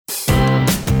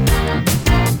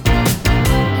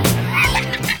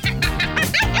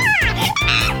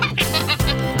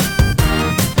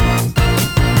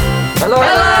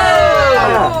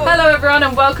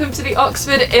welcome to the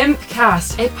Oxford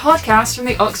Impcast, a podcast from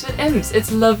the Oxford Imps.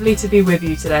 It's lovely to be with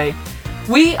you today.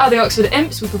 We are the Oxford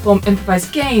Imps. We perform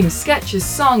improvised games, sketches,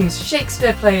 songs,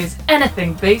 Shakespeare plays,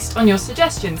 anything based on your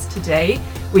suggestions. Today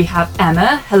we have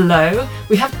Emma, hello.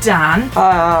 We have Dan,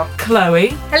 Chloe,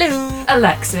 hello,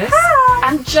 Alexis,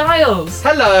 and Giles,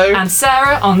 hello, and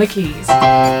Sarah on the keys.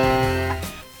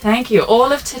 Thank you.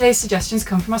 All of today's suggestions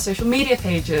come from our social media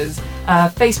pages,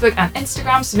 Facebook and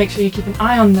Instagram, so make sure you keep an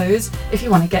eye on those if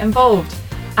you want to get involved.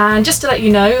 And just to let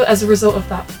you know, as a result of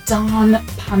that darn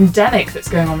pandemic that's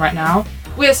going on right now,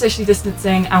 we are socially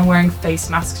distancing and wearing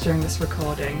face masks during this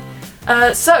recording.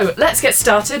 So let's get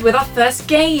started with our first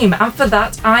game, and for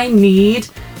that I need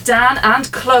Dan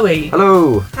and Chloe.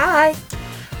 hello. hi.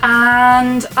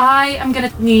 And I am going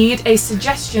to need a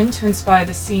suggestion to inspire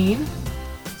the scene.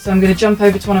 So I'm going to jump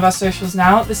over to one of our socials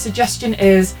now. The suggestion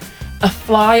is a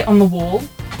fly on the wall.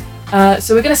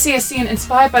 So we're going to see a scene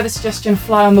inspired by the suggestion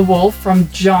fly on the wall from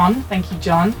John. Thank you,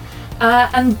 John.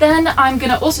 And then I'm going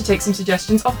to also take some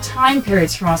suggestions of time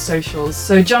periods from our socials.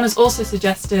 So John has also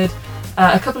suggested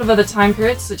a couple of other time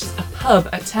periods, such as a pub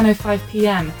at 10:05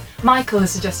 p.m. Michael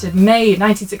has suggested May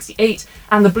 1968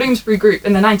 and the Bloomsbury Group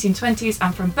in the 1920s.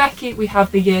 And from Becky, we have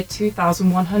the year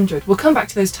 2100. We'll come back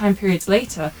to those time periods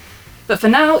later. But for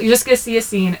now, you're just going to see a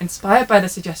scene inspired by the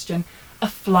suggestion, a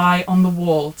fly on the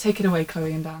wall. Take it away,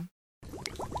 Chloe and Dan.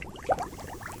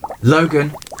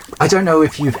 Logan, I don't know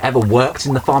if you've ever worked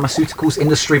in the pharmaceuticals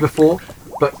industry before,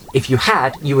 but if you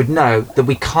had, you would know that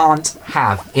we can't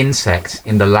have insects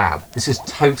in the lab. This is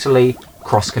totally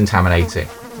cross-contaminating.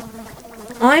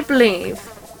 I believe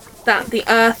that the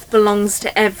earth belongs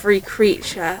to every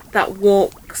creature that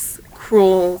walks,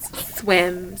 crawls,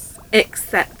 swims,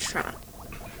 etc.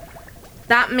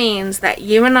 That means that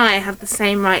you and I have the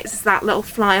same rights as that little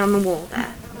fly on the wall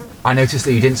there. I noticed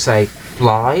that you didn't say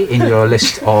fly in your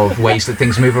list of ways that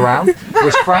things move around,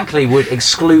 which frankly would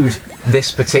exclude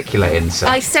this particular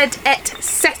insect. I said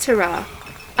etc.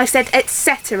 I said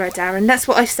etc, Darren. That's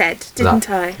what I said, didn't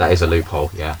I? That is a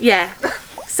loophole, yeah. Yeah.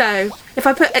 So, if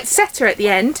I put etc at the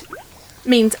end,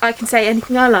 means I can say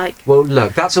anything I like. Well,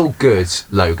 look, that's all good,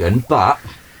 Logan, but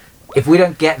if we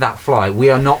don't get that fly, we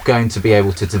are not going to be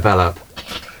able to develop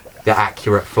the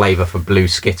accurate flavour for blue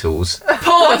Skittles.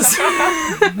 Pause!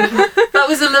 That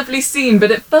was a lovely scene,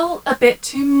 but it felt a bit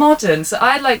too modern, so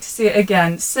I'd like to see it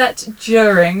again, set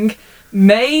during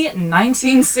May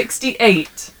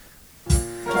 1968.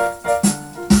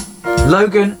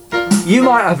 Logan, you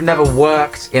might have never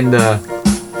worked in the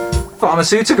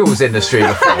pharmaceuticals industry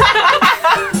before.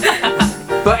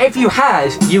 But if you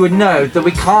had, you would know that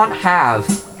we can't have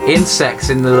insects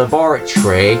in the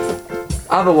laboratory,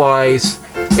 otherwise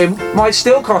it might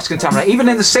still cross-contaminate. Even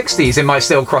in the 60s, it might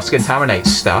still cross-contaminate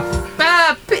stuff.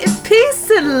 Peace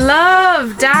and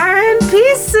love, Darren.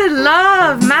 Peace and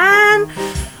love, man.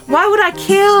 Why would I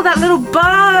kill that little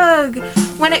bug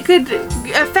when it could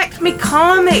affect me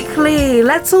karmically?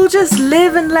 Let's all just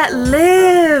live and let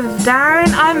live,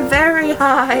 Darren. I'm very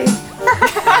high.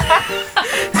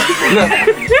 Look,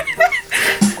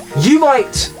 you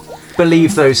might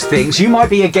believe those things. You might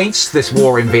be against this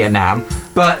war in Vietnam,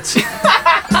 but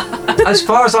as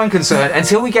far as I'm concerned,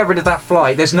 until we get rid of that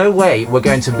fly, there's no way we're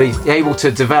going to be able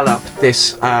to develop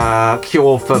this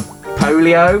cure for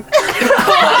polio.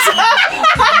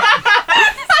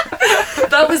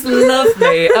 That was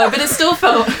lovely, but it still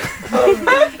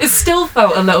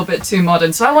felt a little bit too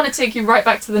modern. So I want to take you right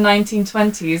back to the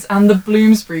 1920s and the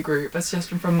Bloomsbury Group, a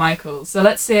suggestion from Michael. So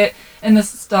let's see it in the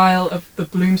style of the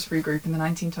Bloomsbury Group in the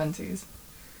 1920s.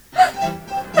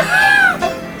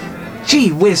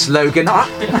 Gee whiz, Logan,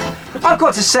 I've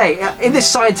got to say, in this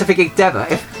scientific endeavour,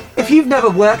 if you've never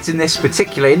worked in this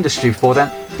particular industry before,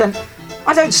 then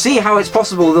I don't see how it's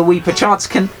possible that we perchance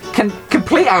can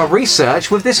complete our research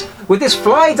with this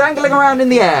fly dangling around in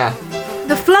the air.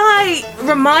 The fly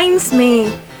reminds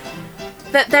me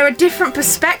that there are different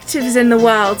perspectives in the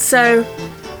world, so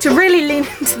to really lean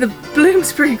into the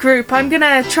Bloomsbury Group, I'm going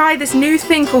to try this new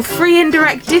thing called free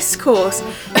indirect discourse,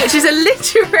 which is a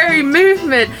literary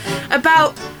movement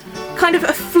about kind of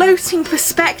a floating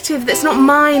perspective that's not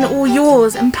mine or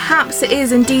yours, and perhaps it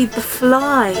is indeed the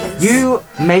fly's. You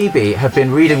maybe have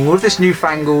been reading all of this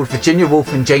newfangled Virginia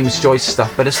Woolf and James Joyce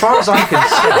stuff, but as far as I'm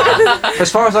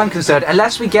concerned,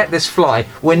 unless we get this fly,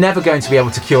 we're never going to be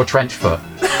able to cure trench foot.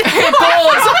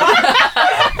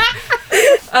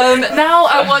 Now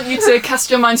I want you to cast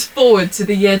your minds forward to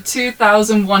the year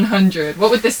 2100.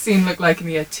 What would this scene look like in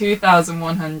the year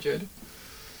 2100?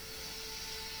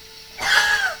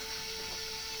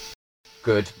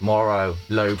 Good morrow,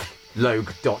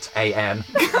 Logue.am.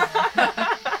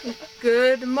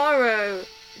 Good morrow,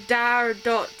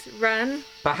 dar.run.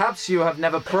 Perhaps you have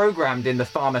never programmed in the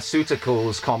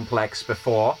pharmaceuticals complex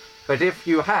before, but if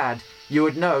you had, you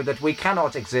would know that we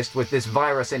cannot exist with this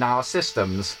virus in our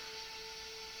systems.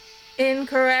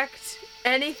 Incorrect.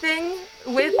 Anything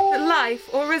with life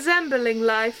or resembling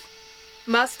life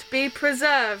must be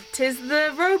preserved. 'Tis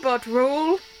the robot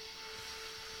rule.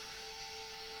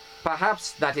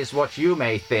 Perhaps that is what you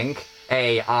may think,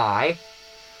 AI.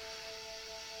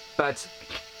 But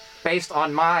based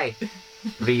on my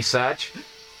research,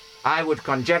 I would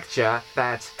conjecture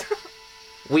that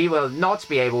we will not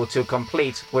be able to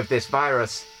complete with this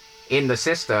virus in the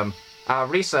system our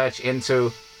research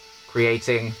into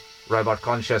creating robot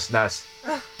consciousness.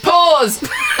 Pause!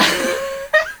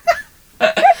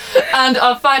 And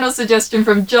our final suggestion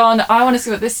from John, I want to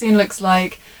see what this scene looks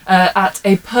like at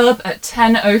a pub at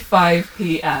 10:05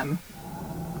 p.m.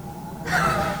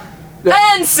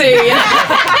 End scene!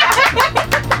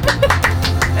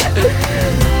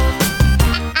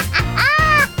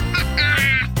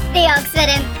 The Oxford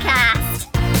Impcast.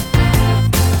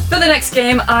 For the next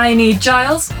game, I need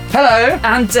Giles Hello!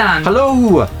 and Dan.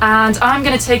 Hello! And I'm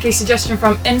going to take a suggestion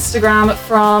from Instagram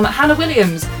from Hannah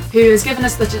Williams, who has given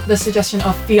us the suggestion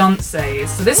of fiancés.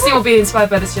 So this scene will be inspired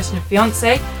by the suggestion of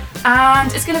fiancé,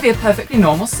 and it's going to be a perfectly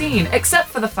normal scene, except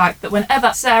for the fact that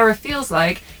whenever Sarah feels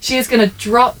like she is going to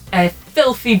drop a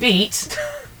filthy beat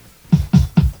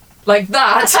like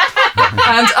that,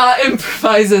 and our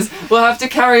improvisers will have to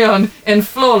carry on in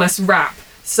flawless rap.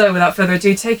 So without further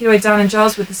ado, take it away, Dan and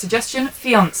Giles, with the suggestion,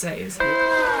 fiancés.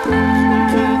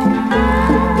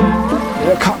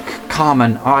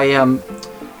 Carmen,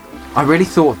 I really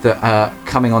thought that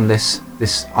coming on this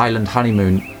island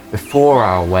honeymoon before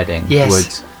our wedding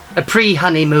Yes. A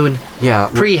pre-honeymoon.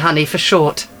 would Pre-honey for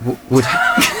short. would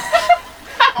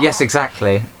yes,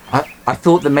 exactly. I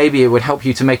thought that maybe it would help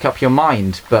you to make up your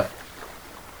mind, but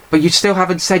you still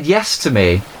haven't said yes to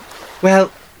me.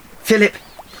 Well, Philip,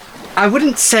 I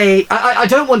wouldn't say... I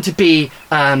don't want to be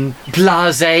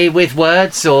blasé with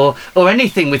words or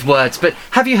anything with words, but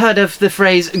have you heard of the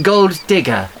phrase gold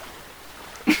digger?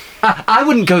 I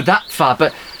wouldn't go that far,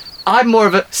 but I'm more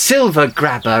of a silver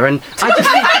grabber, and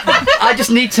I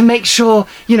just need to make sure,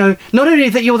 not only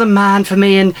that you're the man for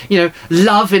me and,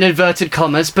 love in inverted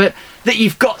commas, but that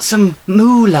you've got some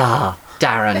moolah,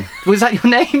 Darren. Was that your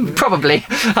name? Probably.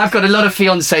 I've got a lot of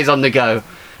fiancés on the go.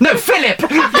 No, Philip!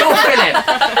 You're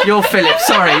Philip! You're Philip.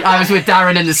 Sorry, I was with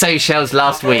Darren in the Seychelles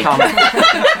last week.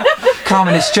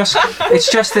 Carmen, it's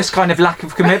just this kind of lack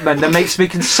of commitment that makes me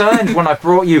concerned when I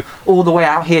brought you all the way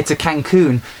out here to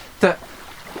Cancun, that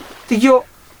you're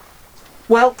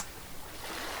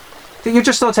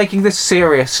just not taking this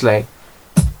seriously.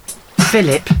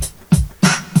 Philip,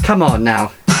 come on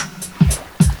now.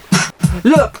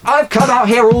 Look, I've come out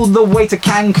here all the way to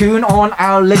Cancun on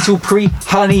our little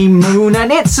pre-honeymoon,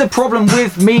 and it's a problem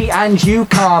with me and you,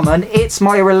 Carmen. It's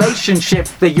my relationship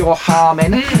that you're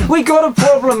harming. We got a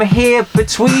problem here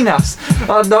between us.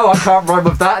 Oh no, I can't rhyme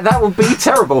with that. That would be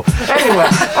terrible. Anyway,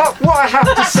 what I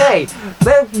have to say,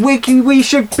 that we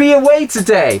should be away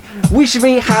today. We should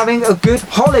be having a good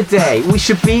holiday. We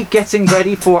should be getting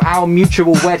ready for our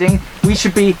mutual wedding. We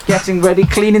should be getting ready,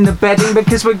 cleaning the bedding,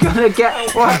 because we're gonna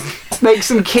make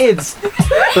some kids.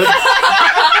 But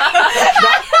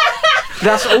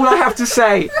that's all I have to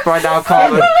say right now,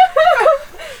 Carmen.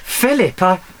 Philip,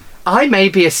 I may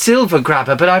be a silver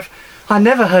grabber, but I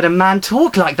never heard a man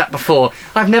talk like that before.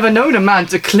 I've never known a man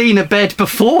to clean a bed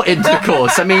before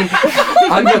intercourse. I mean...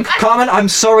 Carmen, I'm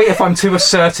sorry if I'm too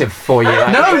assertive for you.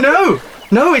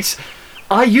 No, it's...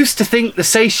 I used to think the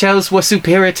Seychelles were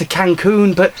superior to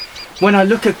Cancun, but when I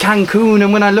look at Cancun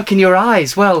and when I look in your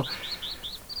eyes, well...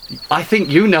 I think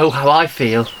you know how I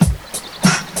feel.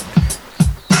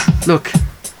 Look,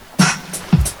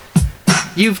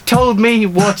 you've told me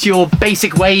what your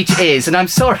basic wage is, and I'm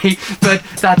sorry, but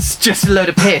that's just a load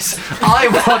of piss. I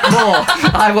want more.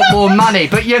 I want more money.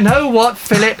 But you know what,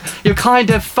 Philip? You're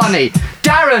kind of funny.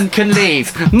 Darren can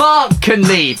leave. Mark can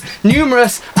leave.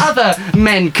 Numerous other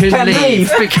men can leave.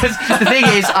 Because the thing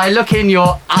is, I look in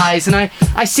your eyes and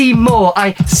I see more.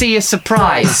 I see a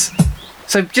surprise.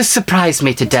 So just surprise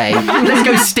me today. Let's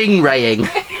go stingraying.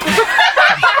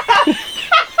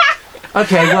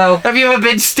 Okay, well... Have you ever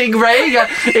been stingraying?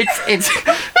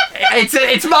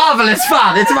 It's marvellous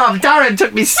fun. It's marvellous. Darren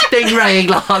took me stingraying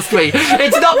last week.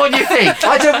 It's not what you think.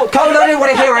 Carmen, I don't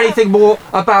want to hear anything more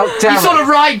about Darren. You sort of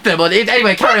ride them on it.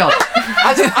 Anyway, carry on.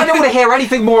 I don't want to hear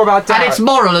anything more about Darren. And it's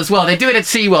moral as well. They do it at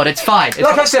SeaWorld. It's fine.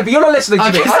 I said, but you're not listening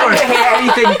to me. Sorry.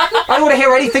 I don't want to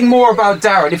hear anything more about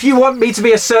Darren. If you want me to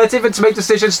be assertive and to make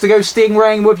decisions to go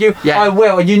stingraying with you, Yeah. I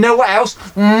will. And you know what else?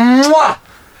 Mwah!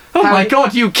 Oh my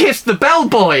god, you kissed the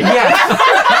bellboy! Yes.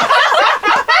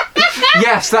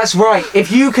 Yes, that's right.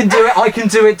 If you can do it, I can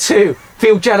do it too.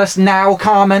 Feel jealous now,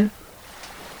 Carmen?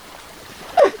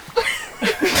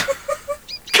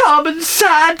 Carmen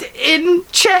sad in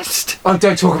chest. Oh,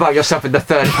 don't talk about yourself in the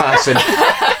third person.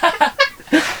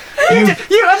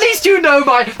 You at least you know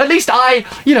at least I,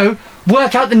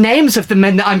 work out the names of the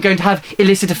men that I'm going to have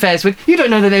illicit affairs with. You don't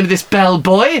know the name of this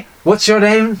bellboy. What's your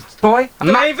name, boy?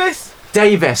 Davis?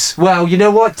 Davis. Well, you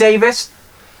know what, Davis?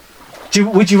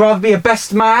 Would you rather be a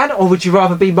best man or would you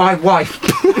rather be my wife?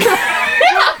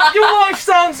 Your wife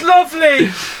sounds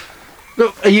lovely.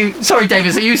 Look, sorry,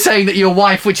 Davis, are you saying that your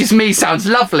wife, which is me, sounds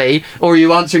lovely, or are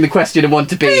you answering the question and want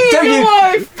to be? Being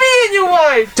your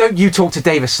wife. Don't you talk to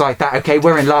Davis like that, okay?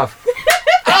 We're in love.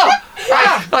 Oh!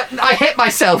 I hit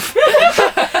myself.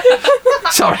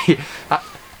 Sorry.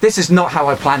 This is not how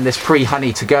I planned this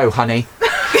pre-honey to go, honey.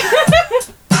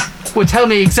 Well, tell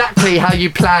me exactly how you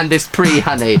planned this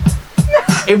pre-honey.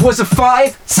 It was a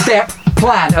 5-step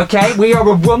plan, okay? We are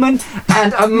a woman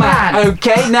and a man,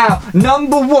 okay? Now,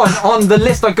 number 1 on the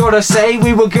list, I gotta say,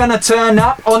 we were gonna turn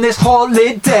up on this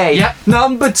holiday. Yep.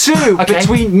 Number 2,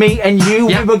 between me and you,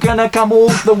 we were gonna come all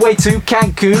the way to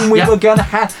Cancun. We were gonna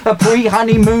have a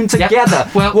pre-honeymoon together.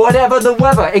 Well, whatever the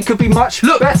weather, it could be much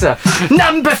better.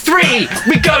 Number 3,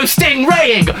 we go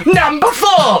stingraying. Number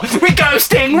 4, we go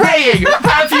stingraying.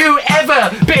 Have you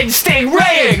ever been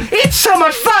stingraying? It's so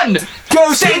much fun.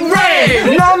 Go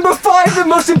stingraying! Number 5, the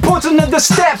most important of the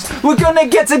steps. We're gonna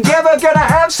get together, gonna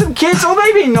have some kids, or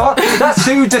maybe not. That's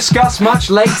to discuss much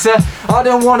later. I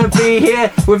don't wanna be here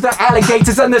with the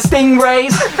alligators and the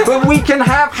stingrays, but we can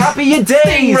have happier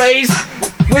days. Stingrays!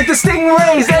 With the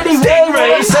stingrays, anyway.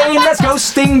 What I'm saying, let's go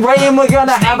stingraying. We're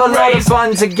gonna have a lot of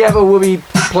fun together. We'll be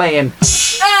playing.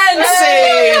 And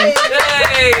scene!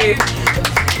 Yay!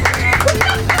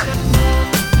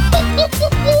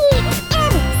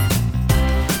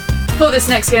 For this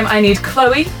next game, I need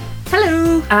Chloe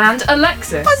Hello. and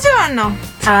Alexis. Buongiorno.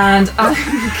 And I'm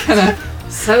gonna,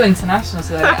 so international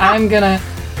today, I'm gonna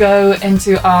go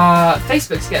into our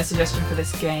Facebook to get a suggestion for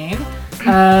this game.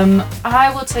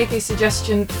 I will take a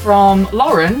suggestion from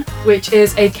Lauren, which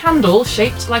is a candle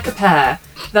shaped like a pear.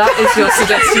 That is your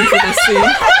suggestion for this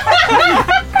scene.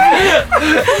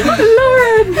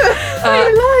 Lauren,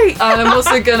 And I'm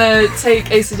also gonna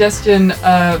take a suggestion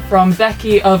from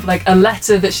Becky of like a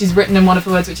letter that she's written in one of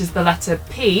her words, which is the letter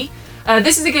P.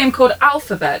 This is a game called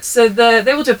Alphabet. So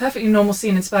they will do a perfectly normal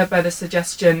scene inspired by the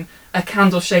suggestion, a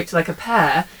candle shaped like a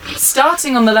pear,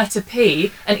 starting on the letter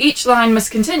P, and each line must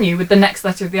continue with the next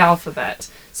letter of the alphabet.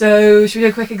 So should we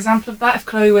do a quick example of that? If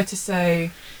Chloe were to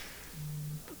say...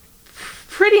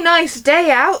 pretty nice day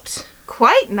out.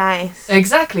 Quite nice.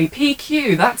 Exactly,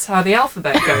 PQ, that's how the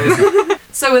alphabet goes.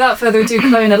 So without further ado,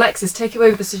 Chloe and Alexis, take away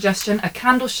with the suggestion, a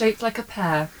candle shaped like a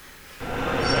pear.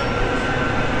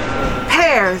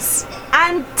 Pears.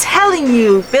 I'm telling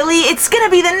you, Billy, it's gonna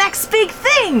be the next big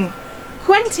thing.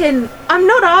 Quentin, I'm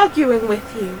not arguing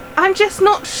with you. I'm just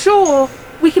not sure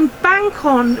we can bank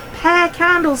on pear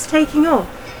candles taking off.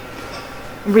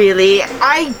 Really,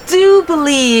 I do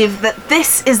believe that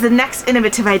this is the next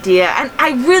innovative idea, and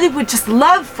I really would just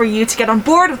love for you to get on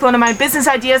board with one of my business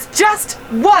ideas just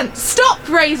once. Stop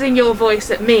raising your voice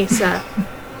at me, sir.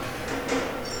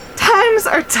 Times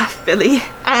are tough, Billy,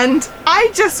 and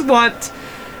I just want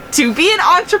to be an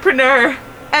entrepreneur,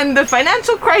 and the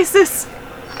financial crisis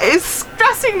is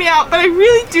stressing me out, but I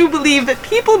really do believe that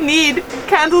people need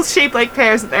candles shaped like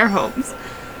pears in their homes.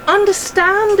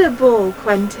 Understandable,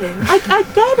 Quentin. I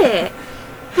get it.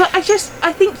 But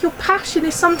I think your passion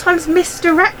is sometimes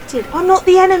misdirected. I'm not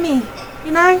the enemy,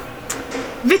 you know?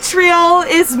 Vitriol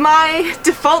is my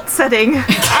default setting.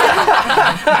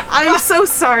 I'm so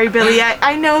sorry, Billy.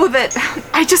 I know that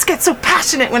I just get so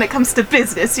passionate when it comes to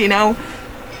business, you know?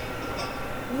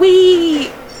 We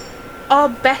are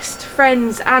best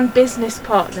friends and business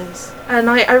partners, and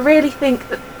I really think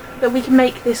that we can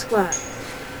make this work.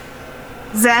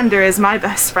 Xander is my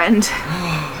best friend.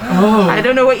 Oh. I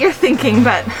don't know what you're thinking,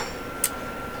 but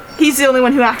he's the only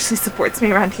one who actually supports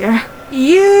me around here.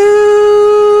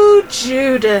 You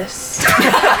Judas.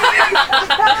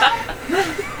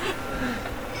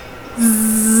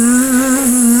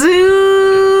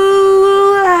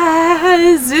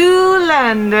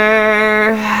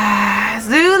 Zoolander.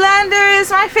 Zoolander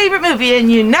is my favorite movie,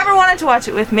 and you never wanted to watch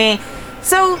it with me.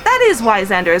 So that is why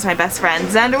Xander is my best friend.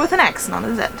 Xander with an X, not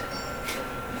a Z.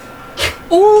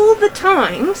 All the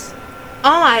times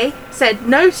I said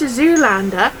no to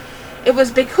Zoolander, it was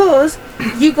because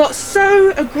you got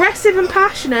so aggressive and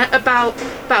passionate about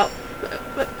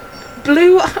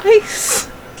blue ice.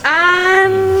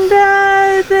 and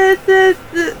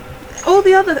all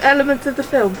the other elements of the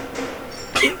film.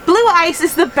 Blue ice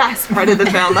is the best part of the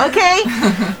film, okay?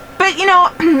 But you know,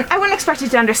 I wouldn't expect you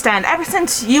to understand. Ever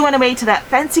since you went away to that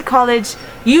fancy college,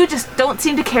 you just don't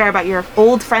seem to care about your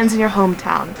old friends in your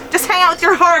hometown. Just hang out with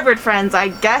your Harvard friends, I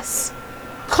guess.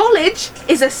 College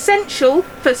is essential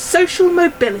for social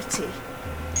mobility.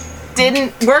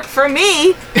 Didn't work for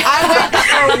me. I went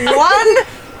for one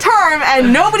term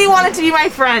and nobody wanted to be my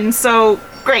friend, so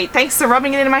great, thanks for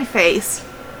rubbing it in my face.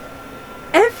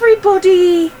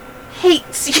 Everybody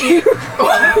hates you.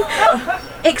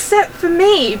 Except for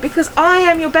me, because I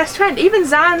am your best friend. Even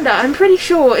Xander, I'm pretty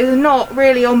sure, is not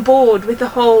really on board with the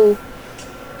whole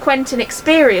Quentin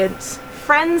experience.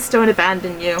 Friends don't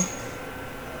abandon you.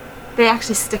 They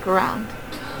actually stick around.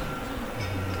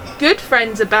 Good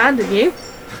friends abandon you.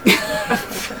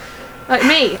 Like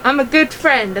me, I'm a good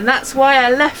friend, and that's why I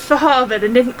left for Harvard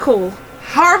and didn't call.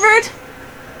 Harvard?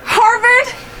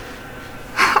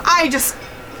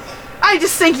 I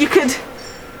just think you could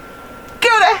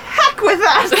go to heck with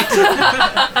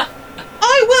that.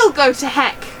 I will go to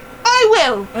heck. I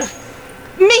will.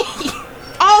 Me.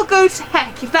 I'll go to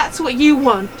heck if that's what you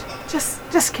want.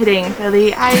 Just kidding,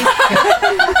 Billy. I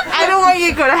don't want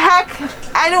you to go to heck.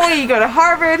 I don't want you to go to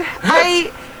Harvard.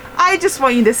 I just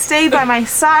want you to stay by my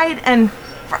side and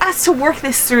for us to work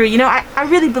this through. You know, I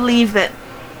really believe that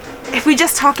if we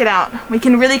just talk it out, we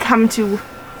can really come to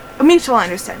a mutual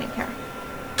understanding here.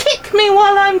 Kick me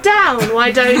while I'm down,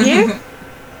 why don't you?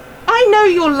 I know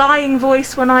your lying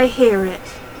voice when I hear it.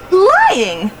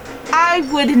 Lying? I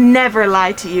would never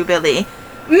lie to you, Billy.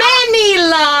 Many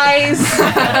lies!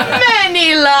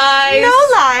 Many lies! No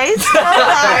lies, no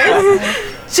lies.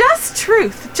 Just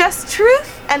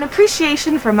truth and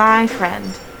appreciation for my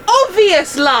friend.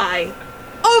 Obvious lie!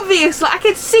 Obvious lie. I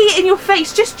can see it in your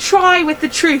face. Just try with the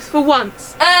truth for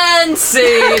once. And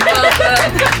scene.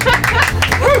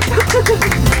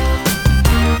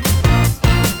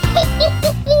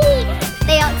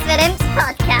 The Oxford Imps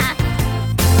Podcast.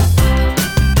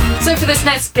 So for this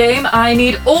next game, I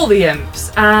need all the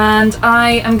imps, and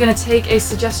I am going to take a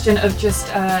suggestion of just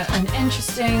an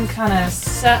interesting kind of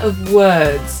set of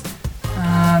words.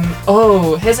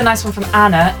 Here's a nice one from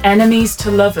Anna, enemies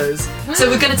to lovers. So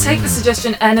we're going to take the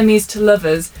suggestion enemies to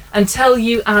lovers and tell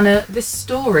you, Anna, this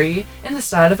story in the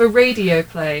style of a radio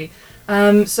play.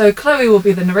 So Chloe will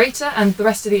be the narrator and the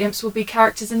rest of the imps will be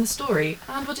characters in the story,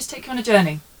 and we'll just take you on a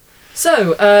journey.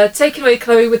 So, take it away,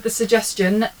 Chloe, with the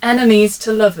suggestion, enemies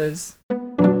to lovers.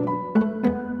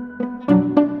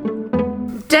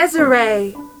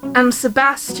 Desiree and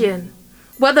Sebastian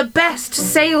were the best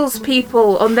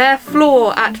salespeople on their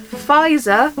floor at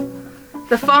Pfizer,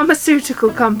 the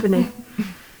pharmaceutical company.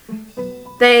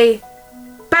 They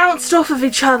bounced off of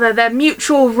each other, their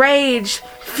mutual rage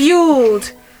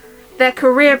fueled their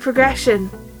career progression.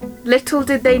 Little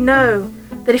did they know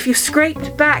that if you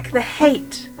scraped back the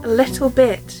hate a little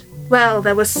bit, well,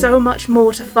 there was so much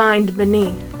more to find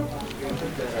beneath.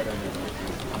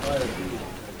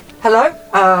 Hello,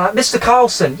 Mr.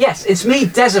 Carlson. Yes, it's me,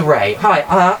 Desiree. Hi,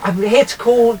 I'm here to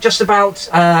call just about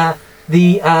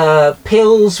the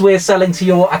pills we're selling to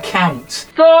your account.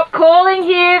 Stop calling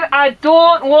here. I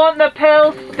don't want the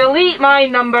pills. Delete my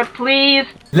number, please.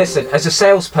 Listen, as a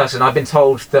salesperson, I've been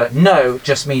told that no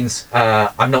just means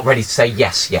I'm not ready to say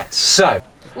yes yet. So,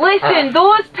 Listen,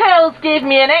 those pills gave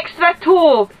me an extra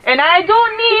toe, and I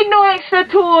don't need no extra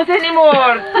toes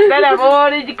anymore that I've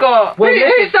already got. Well,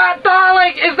 Who's that,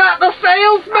 darling? Is that the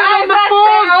salesman on the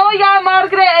phone? Oh yeah,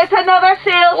 Margaret, it's another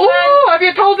salesman. Oh, have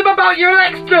you told him about your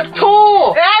extra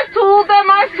toe? I've told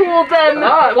them.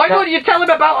 Why don't you tell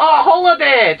him about our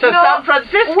holiday to San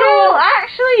Francisco? Well,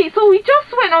 actually, so we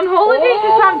just went on holiday to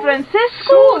San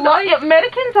Francisco. So nice.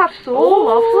 Americans are so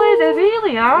lovely, they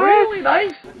really are. Really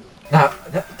nice. now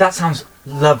that sounds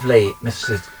lovely,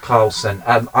 Mrs. Carlson.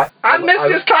 And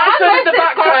Mrs. Carlson in the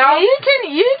background. You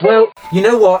can. Well, you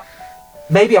know what?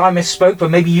 Maybe I misspoke, but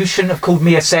maybe you shouldn't have called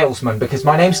me a salesman because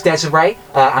my name's Desiree,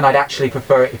 and I'd actually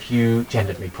prefer it if you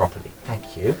gendered me properly.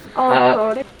 Thank you. Oh,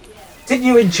 sorry. Didn't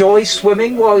you enjoy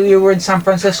swimming while you were in San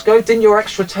Francisco? Didn't your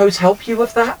extra toes help you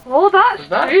with that? Oh, that's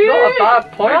true. Not a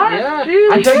bad point, That's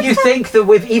true. And don't you think that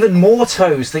with even more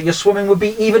toes that your swimming would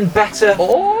be even better in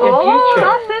future?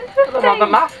 That's interesting.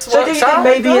 So do you think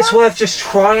maybe it's worth just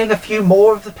trying a few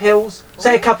more of the pills?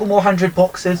 Say a couple more 100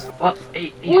 boxes? But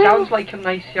he sounds like a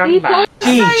nice young man.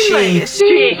 She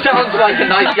sounds like a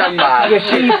nice young man. Yeah,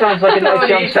 she sounds like a nice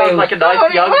young He sounds like a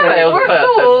nice young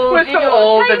salesperson. We're so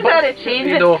old and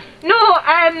you know. No,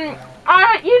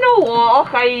 You know what?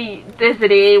 Okay,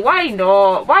 Desiree, why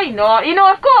not? Why not? You know,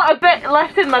 I've got a bit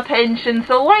left in my pension,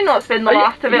 so why not spend the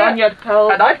last of it on your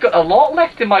pill? And I've got a lot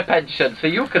left in my pension, so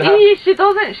you can have... She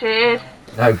doesn't, Shade.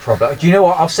 No problem. Do you know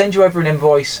what? I'll send you over an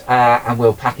invoice and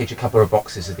we'll package a couple of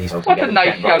boxes of these. What a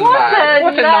nice young man.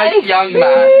 What a nice young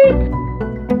man.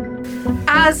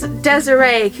 As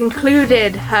Desiree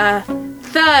concluded her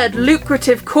third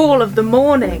lucrative call of the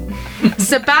morning,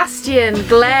 Sebastian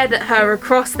glared at her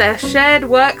across their shared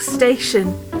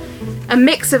workstation. A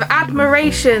mix of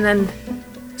admiration and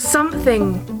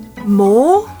something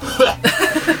more?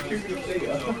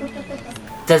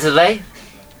 Desiree,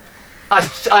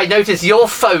 I notice your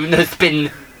phone has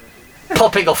been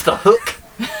popping off the hook.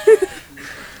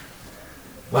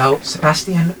 Well,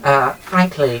 Sebastian,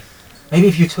 frankly, maybe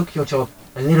if you took your job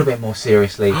a little bit more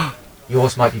seriously,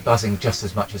 yours might be buzzing just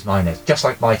as much as mine is. Just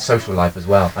like my social life as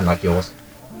well, unlike yours.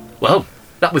 Well,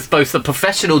 that was both the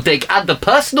professional dig and the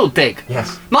personal dig.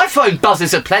 Yes. My phone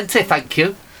buzzes aplenty, thank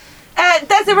you.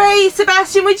 Desiree,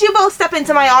 Sebastian, would you both step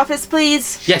into my office,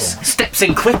 please? Yes, steps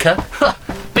in quicker.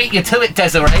 Beat you to it,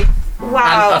 Desiree.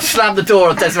 Wow. And I've slammed the door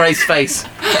on Desiree's face. No,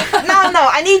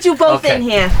 I need you both in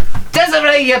here.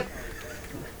 Desiree, you...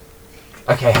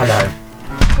 Okay, hello.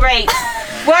 Great.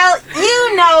 Well,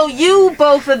 you know you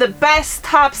both are the best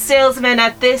top salesmen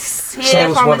at this here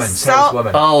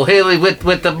Saleswoman. Oh, here we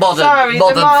with the modern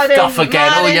stuff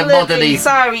again. All your moderny.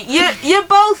 Sorry, you're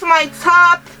both my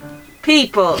top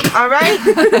people, alright?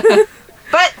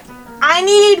 But I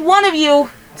need one of you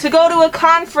to go to a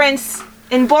conference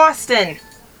in Boston,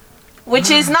 which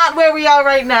is not where we are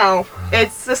right now.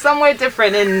 It's somewhere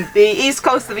different in the east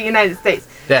coast of the United States.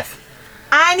 Yes.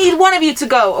 I need one of you to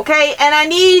go, okay? And I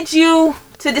need you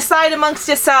to decide amongst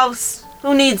yourselves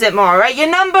who needs it more, right? Your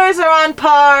numbers are on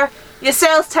par. Your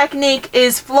sales technique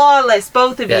is flawless,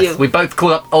 both of you. Yes, we both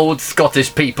call up old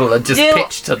Scottish people and just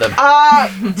pitch to them.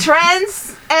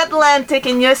 Transatlantic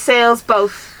in your sales,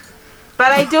 both.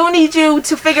 But I do need you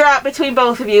to figure out between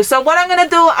both of you. So what I'm going to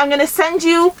do, I'm going to send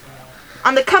you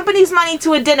on the company's money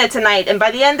to a dinner tonight. And by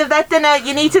the end of that dinner,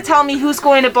 you need to tell me who's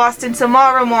going to Boston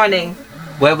tomorrow morning.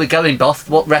 Where are we going, boss?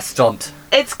 What restaurant?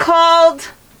 It's called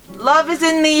Love is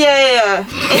in the Air.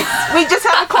 We just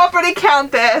have a corporate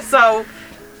account there, so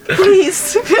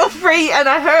please feel free. And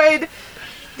I heard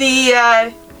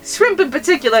the shrimp in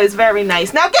particular is very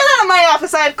nice. Now get out of my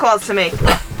office, I have calls to make.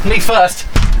 Me first,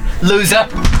 loser.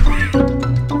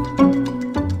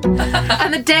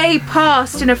 And the day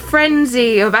passed in a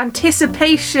frenzy of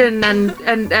anticipation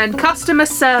and customer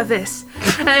service.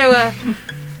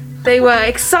 They were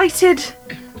excited,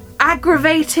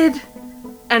 aggravated,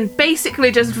 and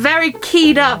basically just very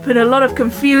keyed up in a lot of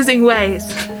confusing ways.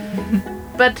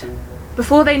 But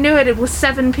before they knew it, it was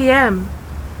 7 p.m.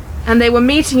 and they were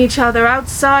meeting each other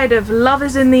outside of Love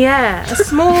is in the Air, a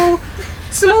small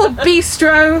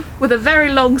bistro with a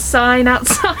very long sign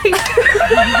outside.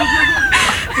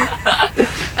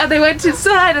 And they went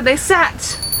inside and they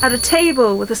sat at a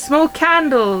table with a small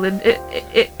candle in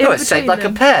it's shaped like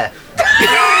them. a pear.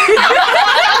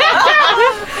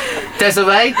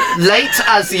 Desiree, late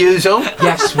as usual.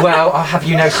 Yes, well, I'll have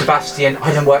you know, Sebastian,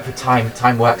 I don't work for time.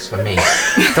 Time works for me.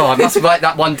 Oh, I must write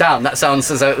that one down. That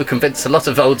sounds as though it would convince a lot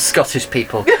of old Scottish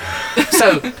people.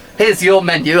 So, here's your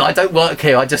menu. I don't work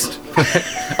here. I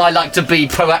like to be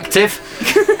proactive.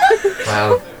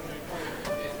 Well,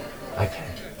 okay.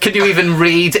 Can you even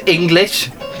read English?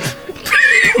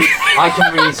 I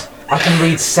can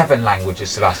read 7 languages,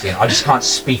 Sebastian. I just can't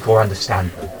speak or understand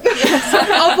them.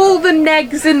 Of all the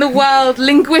negs in the world,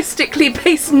 linguistically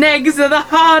based negs are the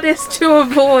hardest to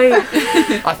avoid.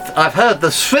 I've heard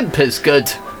the shrimp is good.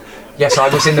 Yes, I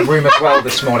was in the room as well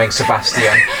this morning,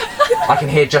 Sebastian. I can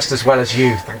hear just as well as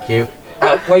you, thank you.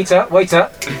 Waiter.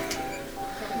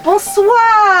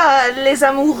 Bonsoir, les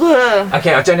amoureux.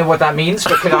 Okay, I don't know what that means,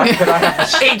 but could I have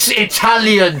It's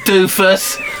Italian,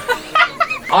 doofus.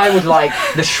 I would like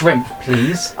the shrimp,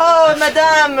 please. Oh,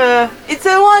 madame, it's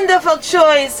a wonderful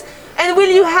choice. And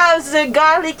will you have the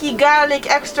garlic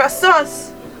extra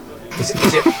sauce?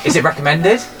 Is it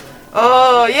recommended?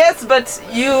 Oh, yes, but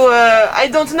you, I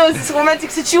don't know this romantic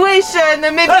situation.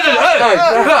 Maybe.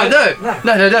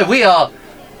 No.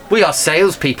 We are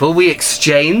salespeople. We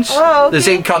exchange. Oh, okay. There's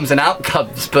incomes and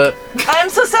outcomes, but I'm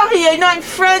so sorry. I know I'm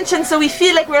French, and so we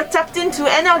feel like we're tapped into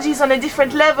energies on a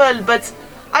different level, but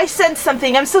I sense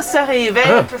something. I'm so sorry.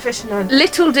 Very professional.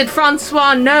 Little did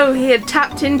Francois know he had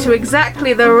tapped into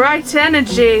exactly the right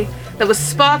energy that was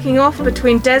sparking off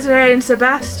between Desiree and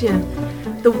Sebastian.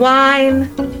 The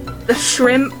wine, the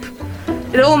shrimp,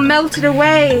 it all melted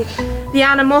away the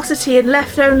animosity and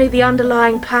left only the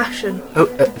underlying passion. Oh,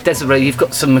 Desiree, you've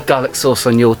got some garlic sauce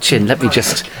on your chin. Let me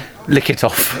just lick it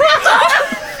off.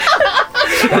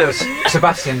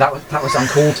 Sebastian, that was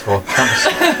uncalled for.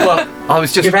 Well, I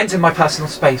was just... You've entered my personal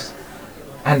space.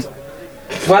 And,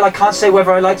 well, I can't say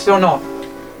whether I liked it or not.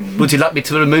 Would you like me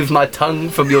to remove my tongue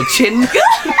from your chin?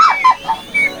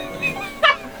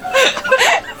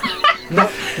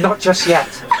 Not just yet.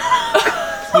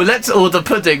 Well, let's order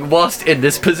pudding whilst in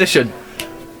this position.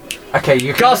 Okay,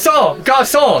 you can...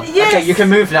 Garçon! Yes. Okay, you can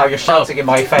move now. You're shouting in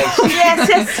my face.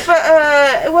 Yes,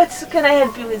 but what can I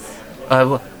help you with?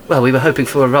 Well, we were hoping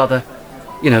for a rather,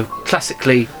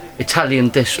 classically Italian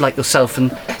dish like yourself,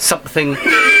 and something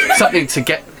to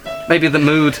get maybe the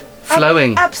mood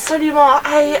flowing. Absolutely.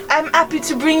 I am happy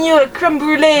to bring you a crème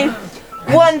brûlée.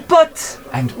 One pot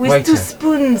And with waiter. 2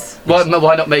 spoons.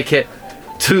 Why not make it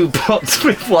 2 pots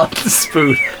with 1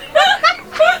 spoon?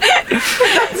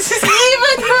 This is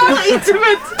even more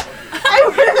intimate. I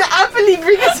will happily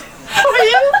bring it for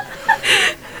you.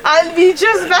 I'll be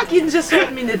just back in just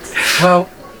 1 minute. Well,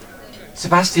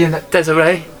 Sebastian,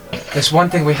 Desiree? there's one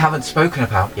thing we haven't spoken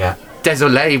about yet.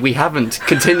 Désolé, we haven't.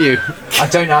 Continue. I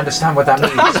don't understand what that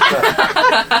means,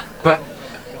 but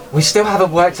we still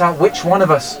haven't worked out which one of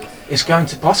us is going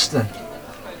to Boston.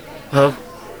 Well,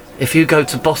 if you go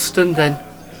to Boston, then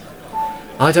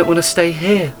I don't want to stay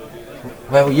here.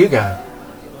 Where will you go?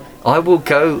 I will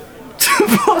go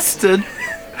to Boston,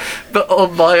 but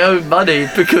on my own money,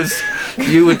 because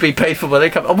you would be paid for my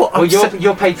income. Well,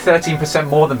 you're paid 13%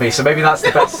 more than me, so maybe that's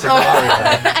the best scenario.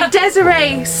 And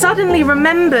Desiree suddenly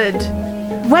remembered.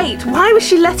 Wait, why was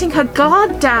she letting her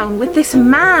guard down with this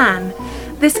man?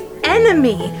 This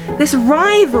enemy? This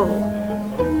rival?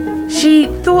 She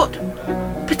thought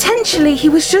potentially he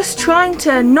was just trying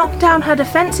to knock down her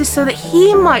defenses so that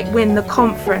he might win the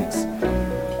conference.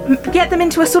 Get them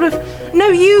into a sort of no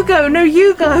you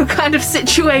go kind of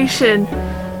situation.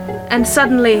 And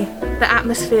suddenly the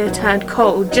atmosphere turned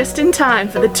cold just in time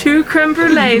for the 2 crème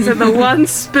brûlées and the 1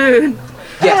 spoon.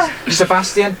 Yes,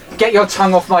 Sebastian, get your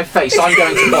tongue off my face. I'm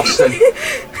going to Boston.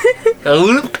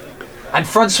 And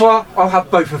Francois, I'll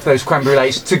have both of those crème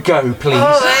brûlées to go, please.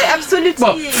 Oh, absolutely.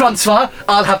 Well, Francois,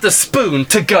 I'll have the spoon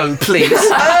to go, please.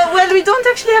 Well, we don't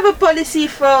actually have a policy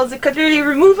for the cutlery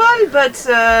removal, but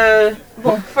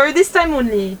for this time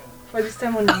only.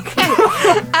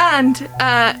 And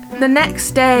the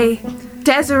next day,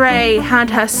 Desiree had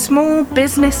her small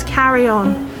business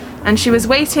carry-on, and she was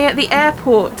waiting at the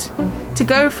airport to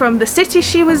go from the city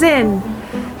she was in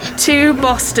to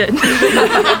Boston.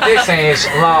 This is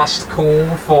last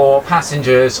call for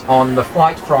passengers on the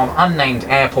flight from unnamed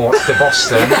airport to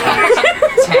Boston at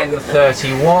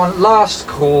 10:31. Last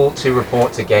call to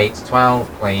report to gate 12,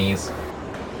 please.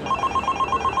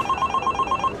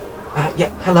 Yeah,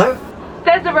 hello?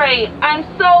 Desiree, I'm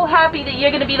so happy that you're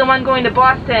going to be the one going to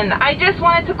Boston. I just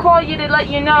wanted to call you to let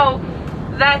you know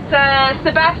that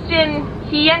Sebastian,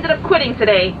 he ended up quitting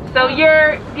today. So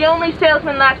you're the only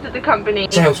salesman left at the company.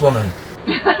 Saleswoman.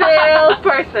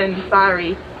 Salesperson,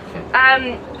 sorry.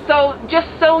 So just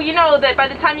so you know that by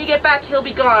the time you get back, he'll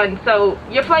be gone. So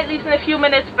your flight leaves in a few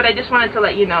minutes, but I just wanted to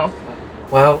let you know.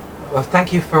 Well,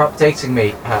 thank you for updating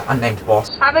me, unnamed boss.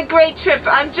 Have a great trip.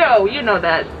 I'm Joe, you know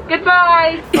that.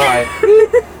 Goodbye. Bye.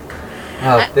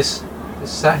 Well, this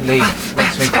certainly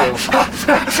makes me feel...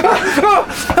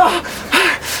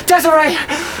 Desiree,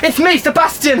 it's me,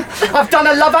 Sebastian. I've done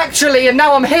a Love Actually, and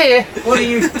now I'm here. What are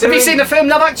you doing? Have you seen the film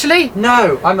Love Actually?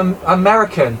 No, I'm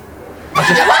American.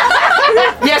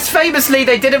 Yes, famously,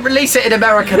 they didn't release it in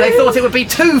America. They thought it would be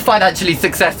too financially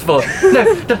successful.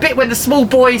 No, the bit when the small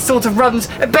boy sort of runs...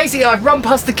 Basically, I've run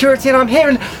past security and I'm here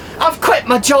and I've quit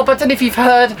my job. I don't know if you've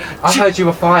heard. I heard you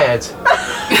were fired.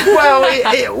 Well,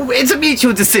 it's a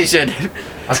mutual decision.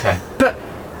 Okay. But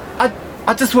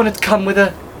I just wanted to come with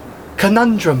a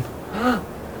conundrum.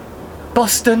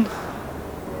 Boston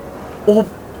or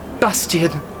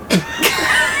Bastion?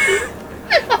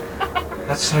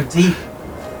 That's so deep.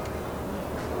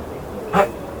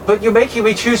 But you're making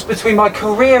me choose between my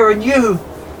career and you.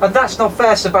 And that's not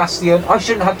fair, Sebastian. I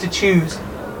shouldn't have to choose.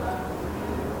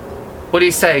 What are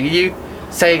you saying? Are you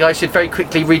saying I should very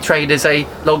quickly retrain as a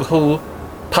long-haul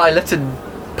pilot and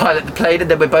pilot the plane and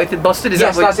then we're both in Boston?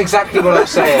 Yes, that's exactly what I'm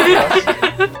saying.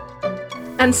 Yes.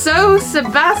 And so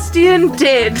Sebastian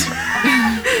did.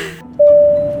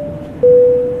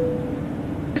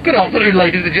 Good afternoon,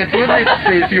 ladies and gentlemen.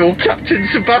 This is your Captain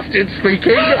Sebastian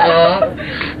speaking.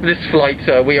 This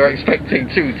flight we are expecting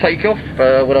to take off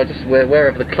when I just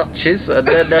wherever the clutch is, and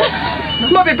then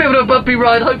might be a bit of a bumpy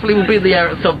ride. Hopefully, we'll be in the air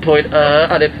at some point.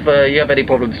 And if you have any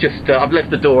problems, just I've left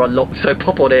the door unlocked, so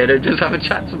pop on in and just have a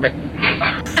chat to me.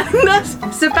 And thus,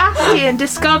 Sebastian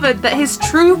discovered that his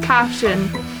true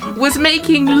passion was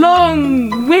making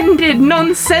long-winded,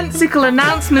 nonsensical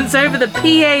announcements over the PA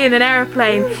in an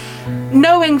aeroplane,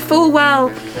 knowing full well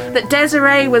that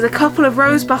Desiree was a couple of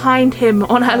rows behind him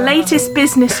on her latest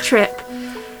business trip,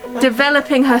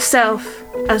 developing herself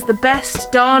as the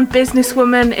best darn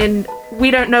businesswoman in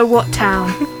we don't know what town.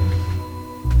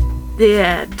 The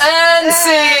end. And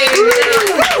scene!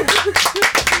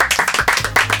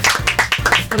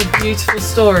 What a beautiful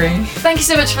story. Thank you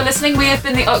so much for listening. We have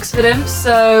been the Oxford Imps,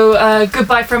 so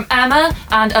goodbye from Emma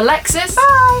and Alexis.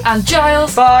 Bye. And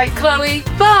Giles. Bye. Chloe.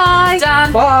 Bye.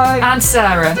 Dan. Bye. And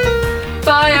Sarah.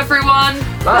 Bye, everyone.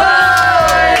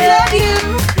 Bye. Love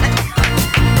you.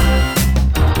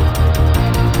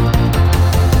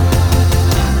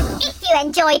 If you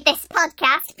enjoyed this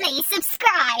podcast, please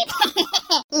subscribe,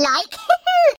 like,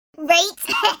 rate,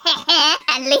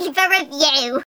 and leave a review.